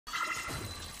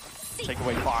Take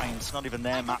away binds, not even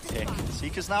their map pick.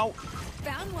 Seekers now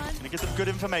gonna give them good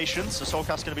information, so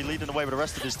Soulcast's gonna be leading the way with the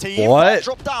rest of his team. What?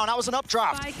 Drop down, that was an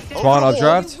updraft. Come on,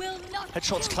 updraft.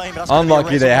 Headshots claim.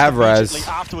 Unlucky they have res.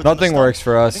 Nothing works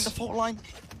for I us. think the fault line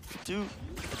do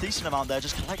a decent amount there.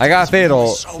 Just I got fatal.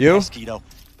 So You? pesky, though.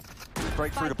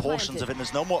 Break through the portions of it.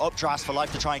 There's no more updrafts for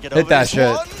life to try and get Hit over that this shit.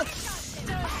 one.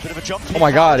 Bit of a jump. Oh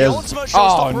my god. The Oh ultimate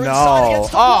showstopper inside no.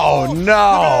 against the Oh wall.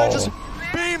 no. Just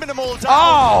beaming them all down.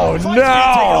 Oh Fights being taken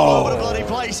all over the no. bloody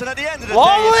place, and at the end of the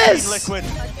Flawless. day, it's Liquid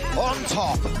on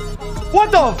top.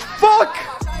 What the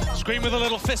fuck? Scream with a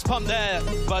little fist pump there,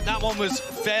 but that one was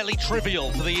fairly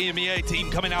trivial for the EMEA team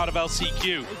coming out of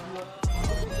LCQ.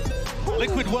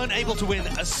 Liquid weren't able to win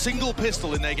a single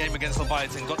pistol in their game against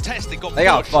Leviathan. Got tested, got They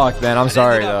got pushed, fucked, man. I'm and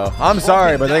sorry, ended up though. I'm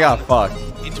sorry, but they got dropping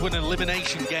fucked. down into an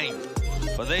elimination game.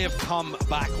 But they have come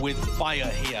back with fire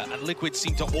here, and Liquid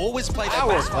seem to always play their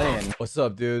best. What's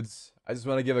up, dudes? I just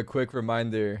want to give a quick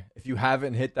reminder. If you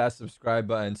haven't hit that subscribe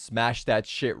button, smash that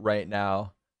shit right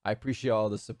now. I appreciate all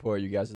the support you guys